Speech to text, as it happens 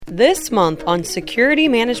This month on Security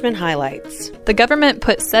Management Highlights. The government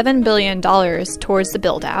put $7 billion towards the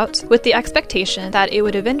build-out, with the expectation that it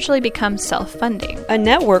would eventually become self-funding. A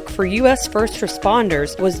network for U.S. first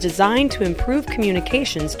responders was designed to improve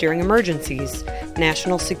communications during emergencies.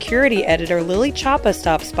 National Security Editor Lily Chapa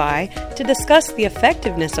stops by to discuss the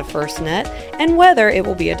effectiveness of FirstNet and whether it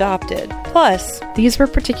will be adopted. Plus, these were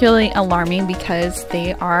particularly alarming because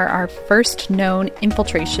they are our first known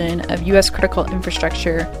infiltration of U.S. critical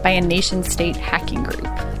infrastructure by a nation-state hacking group.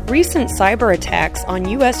 Recent cyber attacks on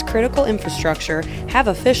U.S. critical infrastructure have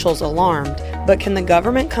officials alarmed, but can the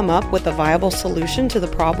government come up with a viable solution to the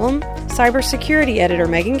problem? Cybersecurity editor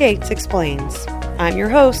Megan Gates explains. I'm your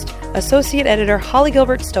host, Associate Editor Holly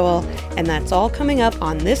Gilbert Stowell, and that's all coming up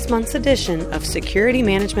on this month's edition of Security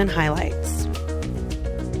Management Highlights.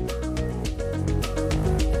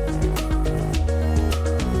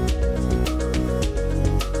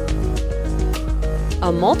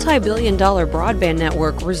 A multi-billion-dollar broadband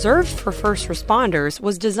network reserved for first responders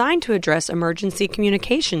was designed to address emergency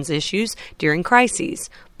communications issues during crises.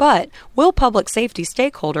 But will public safety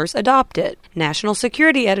stakeholders adopt it? National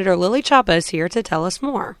Security Editor Lily Chapa is here to tell us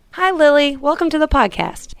more. Hi, Lily. Welcome to the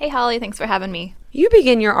podcast. Hey, Holly. Thanks for having me. You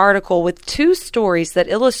begin your article with two stories that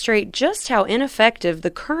illustrate just how ineffective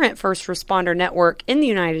the current first responder network in the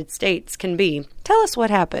United States can be. Tell us what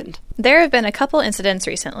happened. There have been a couple incidents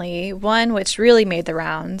recently, one which really made the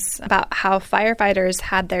rounds, about how firefighters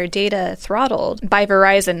had their data throttled by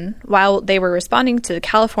Verizon while they were responding to the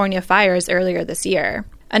California fires earlier this year.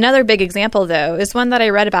 Another big example, though, is one that I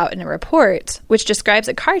read about in a report, which describes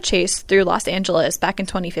a car chase through Los Angeles back in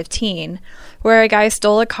 2015, where a guy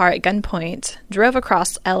stole a car at gunpoint, drove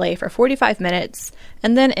across LA for 45 minutes,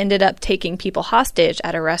 and then ended up taking people hostage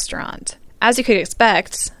at a restaurant. As you could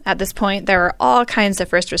expect, at this point, there were all kinds of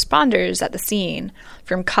first responders at the scene,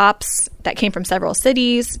 from cops that came from several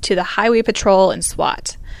cities to the Highway Patrol and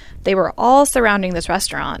SWAT. They were all surrounding this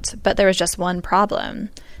restaurant, but there was just one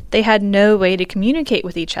problem. They had no way to communicate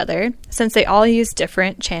with each other since they all use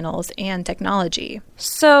different channels and technology.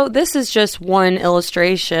 So this is just one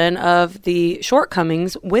illustration of the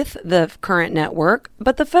shortcomings with the current network,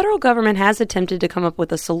 but the federal government has attempted to come up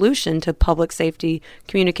with a solution to public safety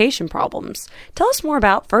communication problems. Tell us more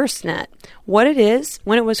about FirstNet, what it is,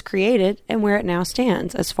 when it was created, and where it now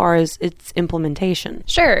stands as far as its implementation.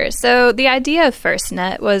 Sure. So the idea of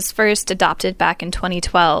FirstNet was first adopted back in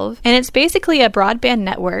 2012, and it's basically a broadband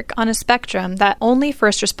network on a spectrum that only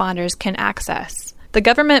first responders can access. The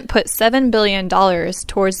government put $7 billion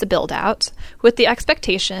towards the build-out, with the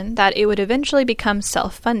expectation that it would eventually become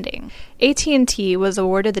self-funding. AT&T was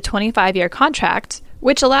awarded the 25-year contract,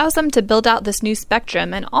 which allows them to build out this new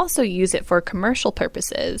spectrum and also use it for commercial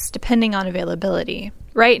purposes, depending on availability.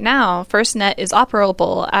 Right now, FirstNet is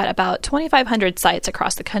operable at about 2,500 sites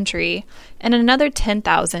across the country, and another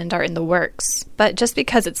 10,000 are in the works. But just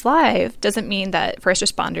because it's live doesn't mean that first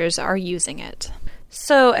responders are using it.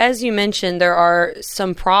 So, as you mentioned, there are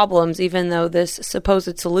some problems, even though this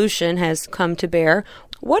supposed solution has come to bear.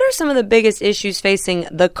 What are some of the biggest issues facing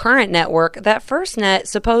the current network that FirstNet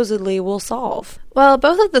supposedly will solve? Well,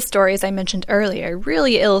 both of the stories I mentioned earlier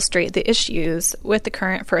really illustrate the issues with the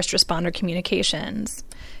current first responder communications.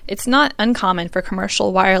 It's not uncommon for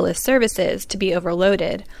commercial wireless services to be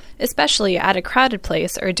overloaded, especially at a crowded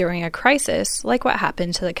place or during a crisis like what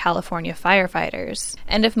happened to the California firefighters.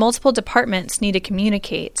 And if multiple departments need to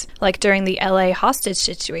communicate, like during the LA hostage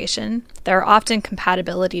situation, there are often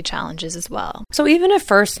compatibility challenges as well. So even if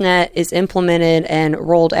FirstNet is implemented and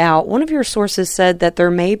rolled out, one of your sources said that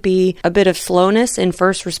there may be a bit of slowness in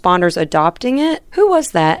first responders adopting it. Who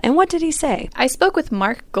was that, and what did he say? I spoke with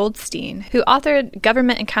Mark Goldstein, who authored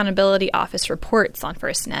Government Accountability Office reports on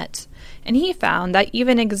FirstNet, and he found that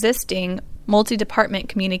even existing multi-department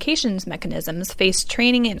communications mechanisms face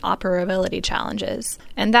training and operability challenges,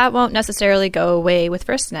 and that won't necessarily go away with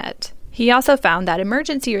FirstNet. He also found that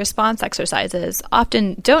emergency response exercises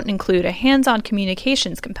often don't include a hands-on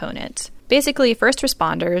communications component. Basically, first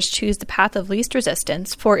responders choose the path of least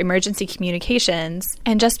resistance for emergency communications,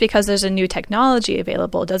 and just because there's a new technology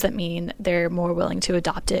available doesn't mean they're more willing to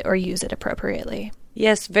adopt it or use it appropriately.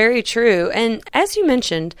 Yes, very true. And as you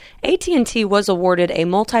mentioned, AT&T was awarded a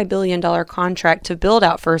multi-billion-dollar contract to build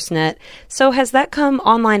out FirstNet. So has that come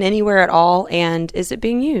online anywhere at all, and is it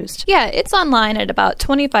being used? Yeah, it's online at about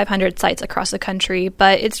 2,500 sites across the country,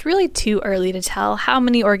 but it's really too early to tell how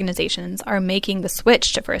many organizations are making the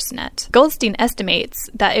switch to FirstNet. Goldstein estimates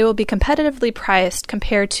that it will be competitively priced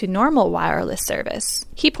compared to normal wireless service.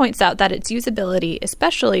 He points out that its usability,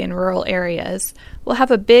 especially in rural areas, will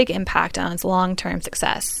have a big impact on its long-term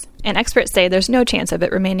success. And experts say there's no chance of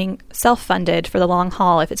it remaining self-funded for the long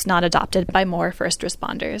haul if it's not adopted by more first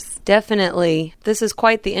responders. Definitely. This is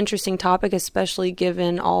quite the interesting topic, especially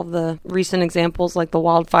given all the recent examples like the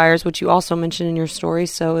wildfires, which you also mentioned in your story.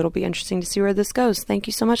 So it'll be interesting to see where this goes. Thank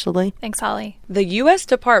you so much, Lily. Thanks, Holly. The U.S.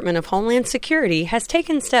 Department of Homeland Security has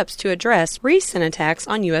taken steps to address recent attacks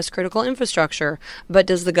on U.S. critical infrastructure. But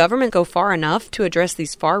does the government go far enough to address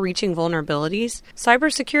these far-reaching vulnerabilities?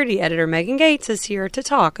 Cybersecurity editor Megan Gates is here to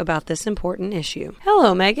talk about this important issue.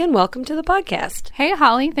 Hello, Megan. Welcome to the podcast. Hey,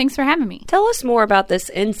 Holly. Thanks for having me. Tell us more about this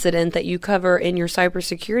incident that you cover in your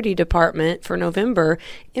cybersecurity department for November,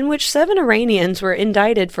 in which 7 Iranians were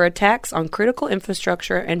indicted for attacks on critical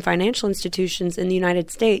infrastructure and financial institutions in the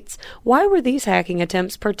United States. Why were these hacking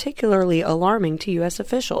attempts particularly alarming to U.S.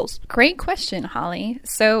 officials? Great question, Holly.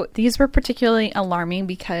 So these were particularly alarming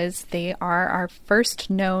because they are our first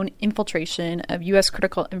known infiltration of U.S.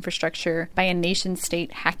 critical infrastructure by a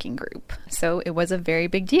nation-state hacking group. So it was a very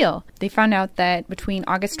big deal. They found out that between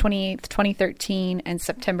August 28th, 2013 and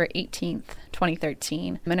September 18th,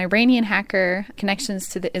 2013, an Iranian hacker, connections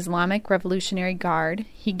to the Islamic Revolutionary Guard,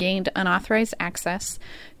 he gained unauthorized access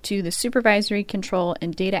to the supervisory control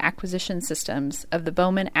and data acquisition systems of the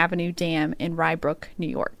Bowman Avenue Dam in Rye Brook, New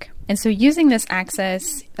York. And so using this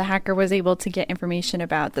access, the hacker was able to get information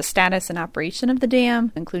about the status and operation of the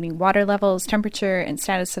dam, including water levels, temperature, and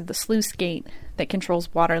status of the sluice gate that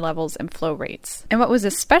controls water levels and flow rates. And what was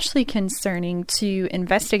especially concerning to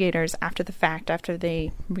investigators after the fact, after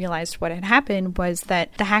they realized what had happened, was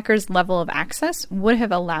that the hacker's level of access would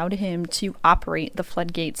have allowed him to operate the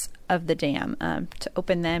floodgates of the dam, to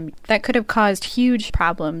open them. That could have caused huge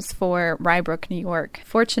problems for Rye Brook, New York.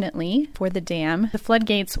 Fortunately for the dam, the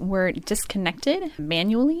floodgates were disconnected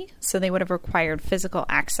manually, so they would have required physical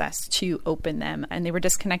access to open them, and they were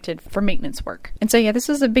disconnected for maintenance work. And so, yeah, this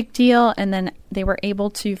was a big deal, and then they were able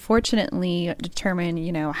to fortunately determine,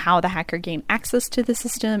 how the hacker gained access to the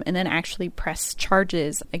system and then actually press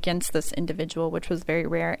charges against this individual, which was very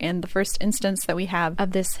rare, and the first instance that we have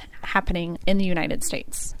of this happening in the United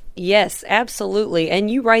States. Yes, absolutely.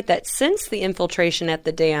 And you write that since the infiltration at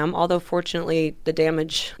the dam, although fortunately the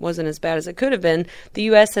damage wasn't as bad as it could have been, the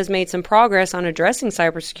U.S. has made some progress on addressing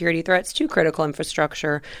cybersecurity threats to critical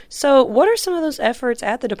infrastructure. So what are some of those efforts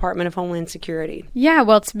at the Department of Homeland Security? Yeah,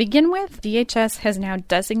 well, to begin with, DHS has now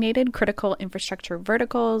designated critical infrastructure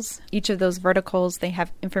verticals. Each of those verticals, they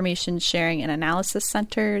have information sharing and analysis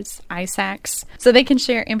centers, ISACs, so they can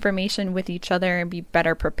share information with each other and be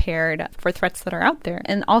better prepared for threats that are out there.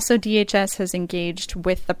 And also, DHS has engaged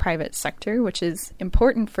with the private sector, which is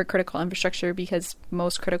important for critical infrastructure because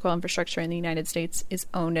most critical infrastructure in the United States is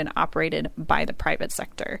owned and operated by the private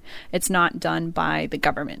sector. It's not done by the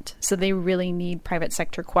government. So they really need private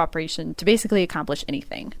sector cooperation to basically accomplish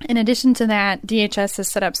anything. In addition to that, DHS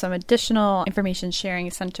has set up some additional information sharing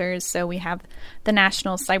centers. So we have the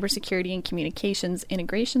National Cybersecurity and Communications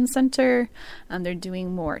Integration Center. They're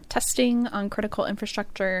doing more testing on critical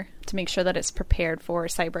infrastructure to make sure that it's prepared for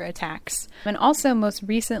cyber attacks. And also, most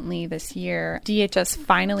recently this year, DHS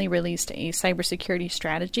finally released a cybersecurity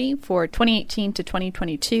strategy for 2018 to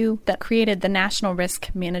 2022 that created the National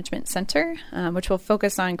Risk Management Center, which will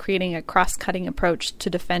focus on creating a cross-cutting approach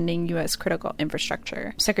to defending U.S. critical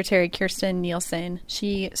infrastructure. Secretary Kirstjen Nielsen,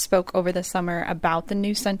 she spoke over the summer about the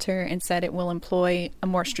new center and said it will employ a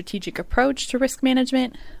more strategic approach to risk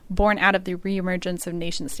management, born out of the reemergence of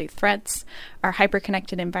nation-state threats, our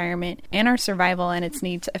hyper-connected environment, and our survival and its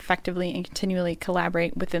need to effectively and continually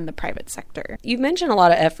collaborate within the private sector. You've mentioned a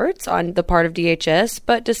lot of efforts on the part of DHS,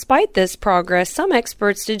 but despite this progress, some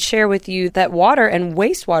experts did share with you that water and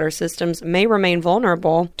wastewater systems may remain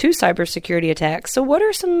vulnerable to cybersecurity attacks. So what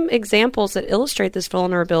are some examples that illustrate this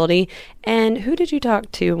vulnerability, and who did you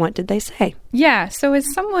talk to, and what did they say? Yeah, so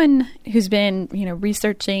as someone who's been,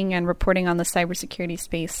 researching and reporting on the cybersecurity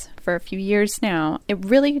space for a few years now, it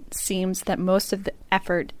really seems that most of the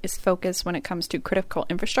effort is focused when it comes to critical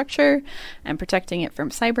infrastructure and protecting it from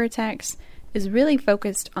cyber attacks is really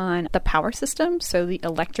focused on the power system, so the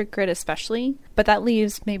electric grid especially, but that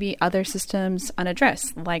leaves maybe other systems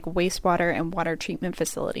unaddressed, like wastewater and water treatment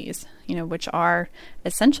facilities, which are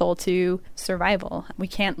essential to survival. We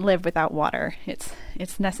can't live without water.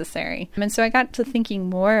 It's necessary. And so I got to thinking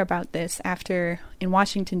more about this after in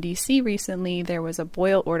Washington, D.C. recently, there was a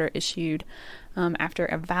boil order issued after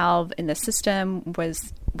a valve in the system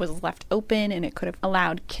was left open and it could have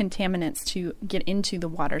allowed contaminants to get into the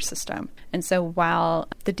water system. And so while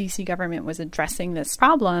the DC government was addressing this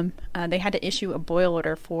problem, they had to issue a boil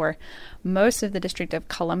order for most of the District of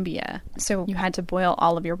Columbia. So you had to boil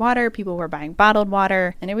all of your water. People were buying bottled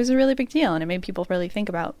water, and it was a really big deal. And it made people really think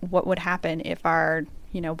about what would happen if our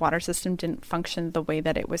water system didn't function the way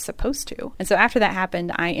that it was supposed to. And so after that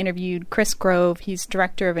happened, I interviewed Chris Grove. He's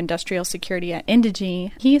Director of Industrial Security at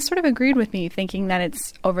Indigene. He sort of agreed with me, thinking that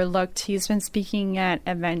it's overlooked. He's been speaking at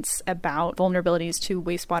events about vulnerabilities to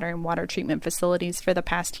wastewater and water treatment facilities for the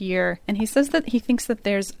past year. And he says that he thinks that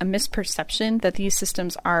there's a misperception that these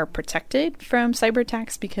systems are protected from cyber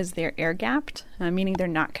attacks because they're air-gapped, meaning they're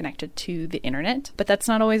not connected to the internet. But that's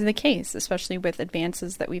not always the case, especially with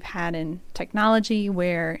advances that we've had in technology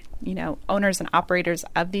where, owners and operators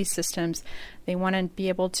of these systems, they want to be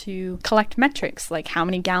able to collect metrics like how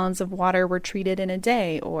many gallons of water were treated in a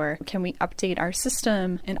day, or can we update our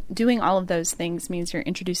system? And doing all of those things means you're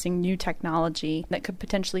introducing new technology that could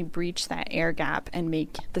potentially breach that air gap and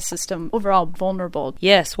make the system overall vulnerable.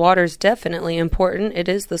 Yes, water is definitely important. It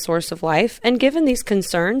is the source of life. And given these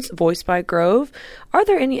concerns voiced by Grove, are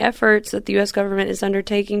there any efforts that the U.S. government is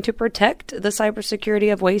undertaking to protect the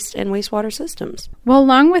cybersecurity of waste and wastewater systems? Well,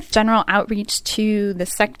 along with general outreach to the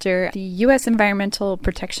sector, the U.S. Environmental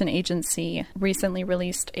Protection Agency recently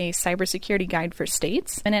released a cybersecurity guide for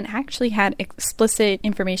states, and it actually had explicit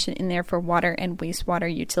information in there for water and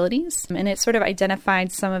wastewater utilities. And it sort of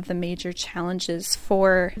identified some of the major challenges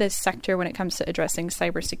for this sector when it comes to addressing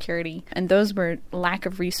cybersecurity. And those were lack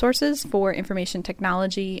of resources for information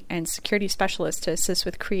technology and security specialists to assist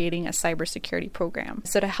with creating a cybersecurity program.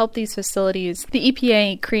 So to help these facilities, the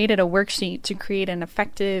EPA created a worksheet to create an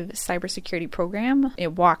effective cybersecurity program.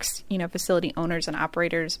 It walks, facility owners and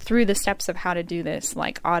operators through the steps of how to do this,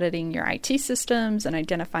 like auditing your IT systems and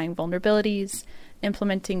identifying vulnerabilities,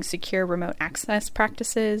 implementing secure remote access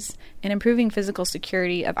practices, and improving physical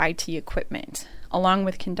security of IT equipment, along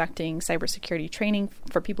with conducting cybersecurity training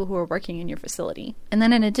for people who are working in your facility. And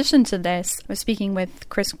then in addition to this, I was speaking with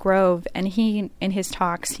Chris Grove, and he, in his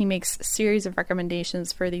talks, he makes a series of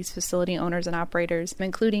recommendations for these facility owners and operators,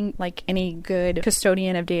 including, like any good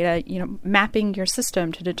custodian of data, mapping your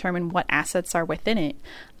system to determine what assets are within it,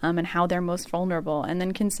 and how they're most vulnerable, and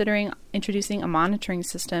then considering introducing a monitoring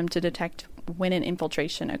system to detect when an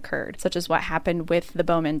infiltration occurred, such as what happened with the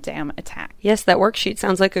Bowman Dam attack. Yes, that worksheet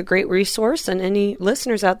sounds like a great resource, and any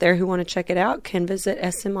listeners out there who want to check it out can visit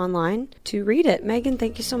SM Online to read it. Megan,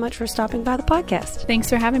 thank you so much for stopping by the podcast. Thanks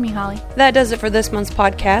for having me, Holly. That does it for this month's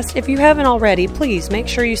podcast. If you haven't already, please make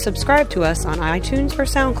sure you subscribe to us on iTunes or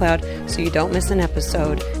SoundCloud so you don't miss an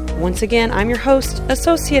episode. Once again, I'm your host,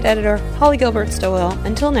 Associate Editor Holly Gilbert Stowell.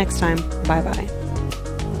 Until next time, bye-bye.